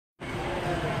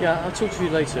Yeah, I'll talk to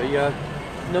you later. Yeah,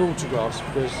 no autographs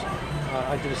because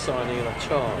I did a signing and I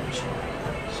charge.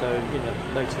 So, you know,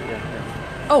 later,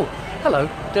 yeah. Oh, hello,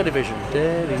 Delevision.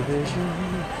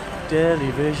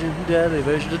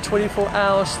 Delevision, the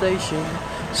 24-hour station.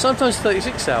 Sometimes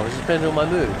 36 hours, depending on my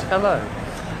mood. Hello.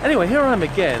 Anyway, here I am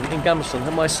again in Gamla,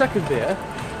 and my second beer,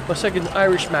 my second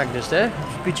Irish Magnus there,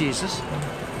 be Jesus.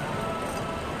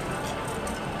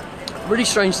 Really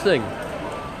strange thing.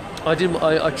 I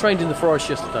trained in the forest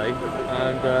yesterday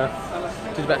and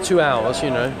did about 2 hours,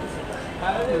 you know,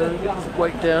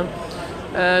 weight down,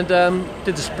 and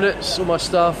did the splits, all my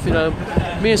stuff, you know.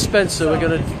 Me and Spencer were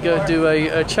going to go do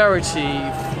a charity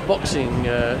boxing,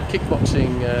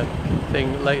 kickboxing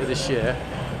thing later this year,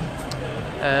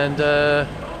 and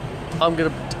I'm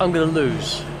gonna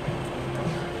lose.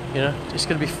 You know, it's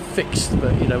gonna be fixed,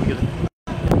 but you know we're gonna.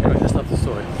 Anyway, that's not the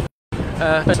story.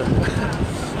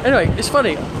 Anyway, it's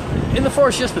funny. In the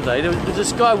forest yesterday, there was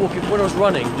this guy walking. When I was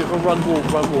running, run, walk.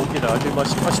 You know, I do my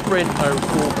sprint, I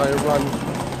walk, I run,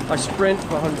 I sprint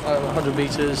for 100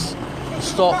 meters.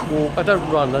 Stop, walk. I don't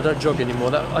run. I don't jog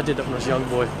anymore. I did that when I was a young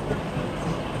boy.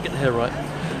 Get the hair right.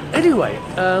 Anyway,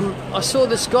 I saw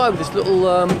this guy with this little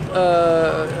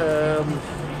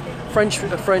French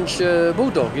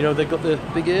bulldog. You know, they've got the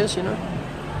big ears. You know,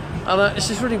 and this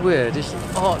is really weird. It's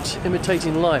art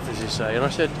imitating life, as you say. And I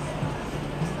said,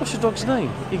 "What's your dog's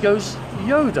name?" He goes,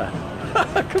 "Yoda."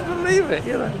 I couldn't believe it.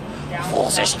 You know,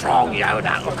 force is strong,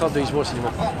 Yoda. I can't do his voice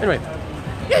anymore. Anyway.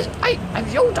 Yes, I'm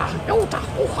Yoda. Oh,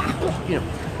 you know.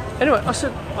 Anyway, I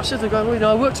said to the guy, well, you know,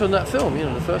 I worked on that film, you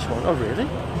know, the first one. Oh, really?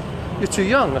 You're too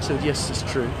young. I said, yes, it's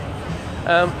true.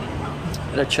 And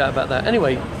I chat about that.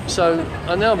 Anyway, so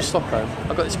now I'm in Stockholm.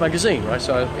 I've got this magazine, right?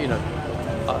 So, you know,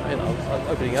 I'm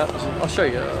opening it up. I'll show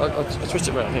you. I'll twist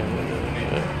it around here.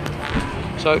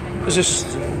 So there's this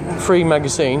free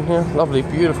magazine. Yeah, lovely,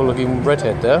 beautiful looking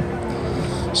redhead there.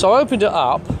 So I opened it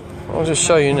up. I'll just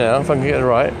show you now if I can get it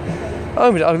right. I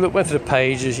went through the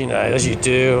pages, you know, as you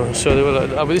do. So they were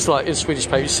like, this like in Swedish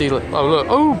pages, you see, like, oh look,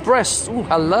 oh breasts, oh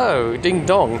hello, ding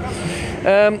dong.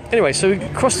 Anyway, so we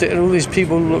crossed it, and all these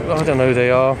people look, I don't know who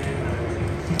they are,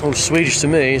 all Swedish to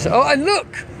me. So, oh, and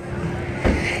look,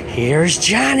 here's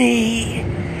Johnny.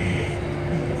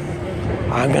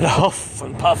 I'm gonna huff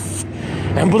and puff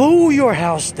and blow your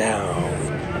house down.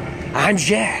 I'm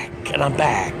Jack, and I'm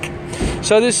back.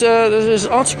 So there's this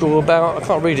article about, I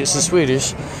can't read it, it's in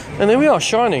Swedish, and there we are,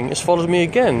 Shining has followed me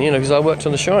again, you know, because I worked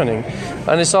on The Shining.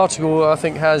 And this article, I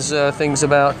think, has things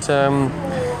about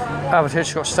Albert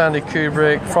Hitchcock, Stanley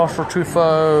Kubrick, François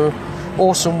Truffaut,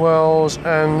 Orson Welles,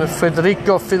 and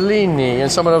Federico Fellini,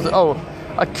 and some of those,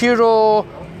 Akira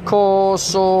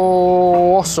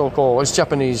Kurosawa, it's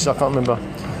Japanese, I can't remember.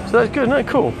 So that's good, isn't that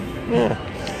cool? Yeah.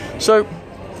 So,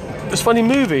 there's funny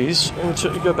movies, and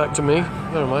go back to me,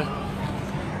 where am I?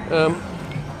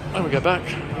 Let me go back,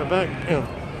 yeah.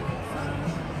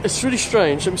 It's really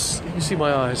strange, you can see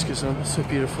my eyes because I'm so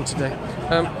beautiful today.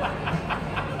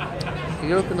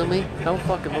 You looking at me? Don't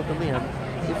fucking look at me.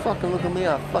 You fucking look at me,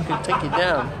 I'll fucking take you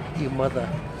down, you mother.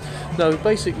 No,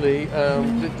 basically,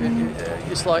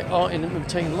 it's like art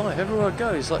imitating life. Everywhere I go,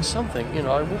 it's like something, you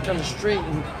know, I walk down the street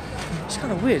and it's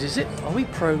kind of weird, are we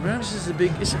programmed?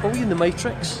 Are we in the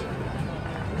Matrix?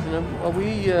 You know, are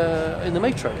we in the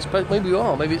Matrix? But maybe we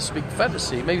are. Maybe it's a big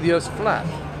fantasy. Maybe the Earth's flat.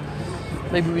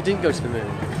 Maybe we didn't go to the moon.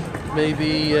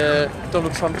 Maybe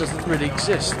Donald Trump doesn't really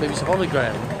exist. Maybe it's a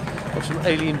hologram of some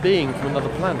alien being from another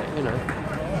planet. You know.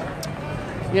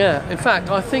 Yeah. In fact,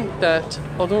 I think that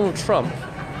Donald Trump,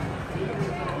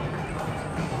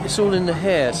 it's all in the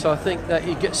hair. So I think that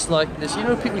he gets like this. You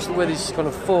know, people used to wear these kind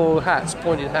of full hats,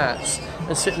 pointed hats,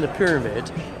 and sit in a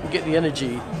pyramid and get the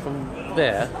energy from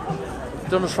there.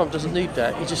 Donald Trump doesn't need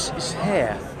that. It's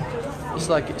hair. It's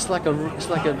like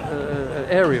an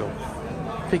aerial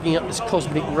picking up this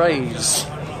cosmic rays,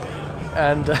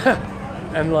 and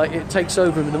and like it takes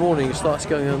over him in the morning. He starts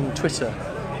going on Twitter.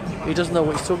 He doesn't know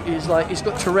what he's talking. He's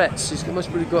got Tourette's. He's most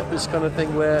probably got this kind of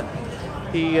thing where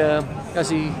he, as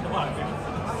he,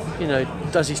 you know,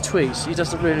 does his tweets, he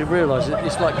doesn't really realise it.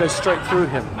 It's like goes straight through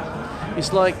him.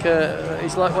 It's like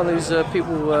one of those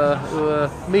people who are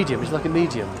medium. He's like a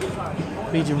medium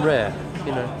rare,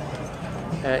 you know.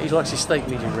 He likes his steak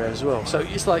medium rare as well. So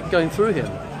it's like going through him,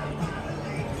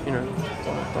 you know.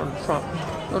 Donald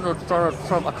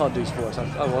Trump. I can't do his voice. I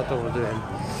don't want to do him.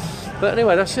 But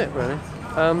anyway, that's it really.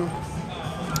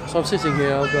 So I'm sitting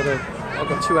here. I've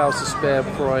got 2 hours to spare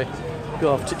before I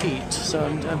go off to eat. So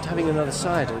I'm having another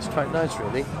cider. It's quite nice,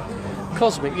 really.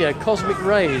 Cosmic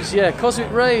rays. Yeah, cosmic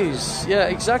rays. Yeah,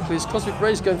 exactly. It's cosmic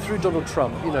rays going through Donald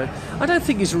Trump. You know, I don't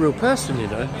think he's a real person. You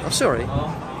know, I'm sorry.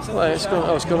 Oh, it's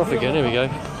gone off again. Here we go.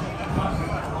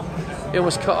 It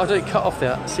almost cut. I don't cut off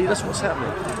there. See, that's what's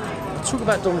happening. Talk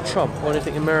about Donald Trump or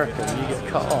anything American, you get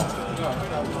cut off.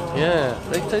 Yeah,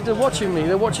 they're watching me.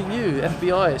 They're watching you.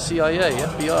 FBI, CIA,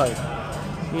 FBI.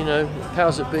 You know,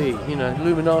 powers that be. You know,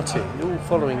 Illuminati. They're all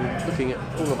following, looking at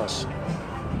all of us.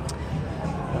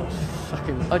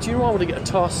 Fucking. Do you know I want to get a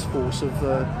task force of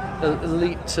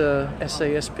elite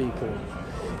SAS people?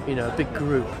 You know, a big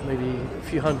group, maybe a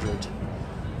few hundred.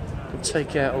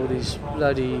 Take out all these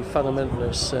bloody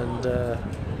fundamentalists and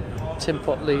tin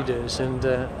pot leaders and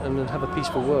have a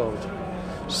peaceful world.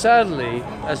 Sadly,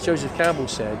 as Joseph Campbell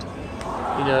said,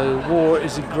 you know, war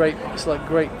is a great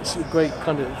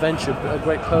kind of adventure, a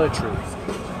great poetry.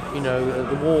 You know,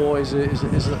 the war is a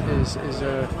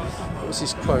what's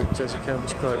his quote? Joseph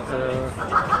Campbell's quote.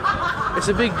 It's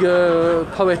a big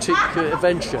poetic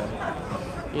adventure.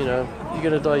 You know, you're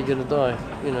gonna die. You're gonna die.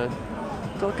 You know.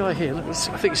 Got a guy here, look,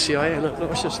 I think it's CIA, look,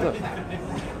 watch this, look.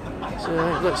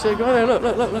 Look, see a guy there,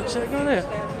 look, see a guy there.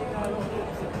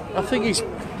 I think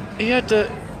he had the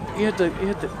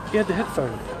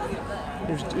headphone.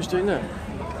 He was doing that,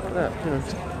 like that, you know.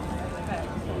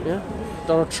 Yeah,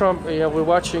 Donald Trump, yeah, we're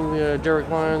watching Derek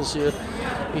Lyons,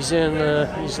 he's in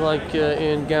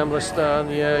Gamla,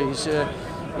 yeah,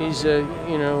 he's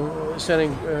you know,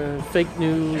 sending fake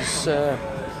news,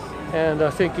 and I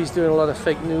think he's doing a lot of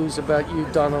fake news about you,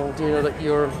 Donald. You know, that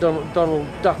you're Donald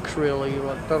Duck, really,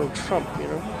 like Donald Trump. You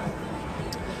know.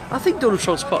 I think Donald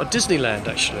Trump's part of Disneyland.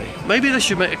 Actually, maybe they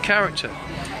should make a character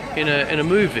in a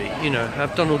movie. You know,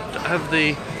 have Donald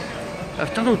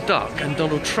Duck and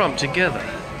Donald Trump together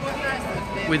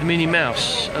with Minnie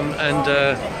Mouse and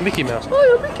Mickey Mouse. Oh,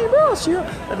 you're Mickey Mouse. Yeah,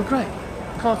 that'd be great.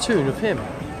 Cartoon of him.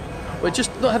 Well,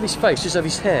 just not have his face, just have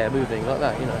his hair moving like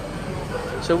that. You know.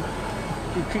 So.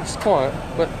 He keeps quiet,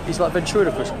 but he's like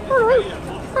ventriloquist.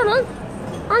 Hello,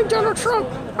 I'm Donald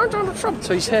Trump.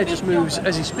 So his hair just moves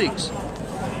as he speaks.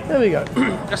 There we go.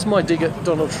 That's my dig at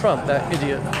Donald Trump, that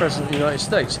idiot president of the United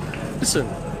States. Listen,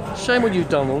 shame on you,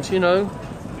 Donald. You know,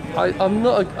 I'm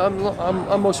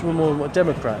most of a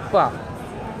Democrat, but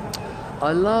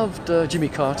I loved Jimmy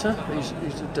Carter. He's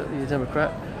a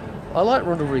Democrat. I like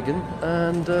Ronald Reagan,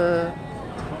 and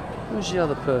who's the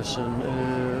other person?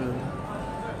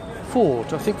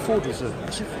 Ford. I think Ford was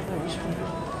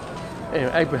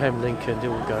anyway, Abraham Lincoln, they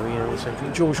all go, you know,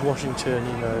 George Washington,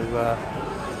 you know,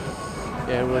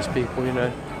 yeah, all those people, you know.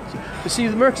 But see,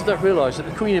 the Americans don't realise that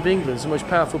the Queen of England is the most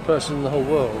powerful person in the whole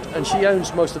world, and she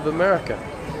owns most of America.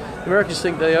 The Americans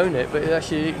think they own it, but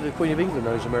actually the Queen of England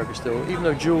owns America still, even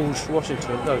though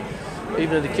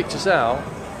even though they kicked us out,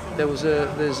 there's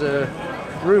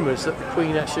rumours that the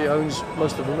Queen actually owns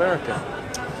most of America.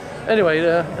 Anyway,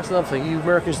 that's another thing you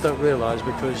Americans don't realise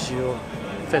because you're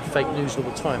fed fake news all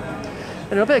the time.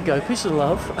 Anyway, I better go. Peace and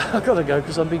love. I've got to go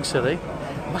because I'm being silly.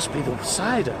 It must be the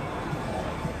cider.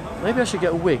 Maybe I should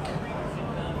get a wig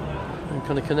and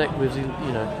kind of connect with, you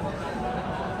know,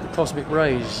 the cosmic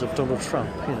rays of Donald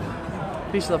Trump, you know.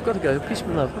 Peace and love. Got to go. Peace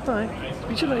and love. Bye-bye.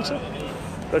 Speak to you later.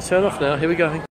 Let's turn off now. Here we go.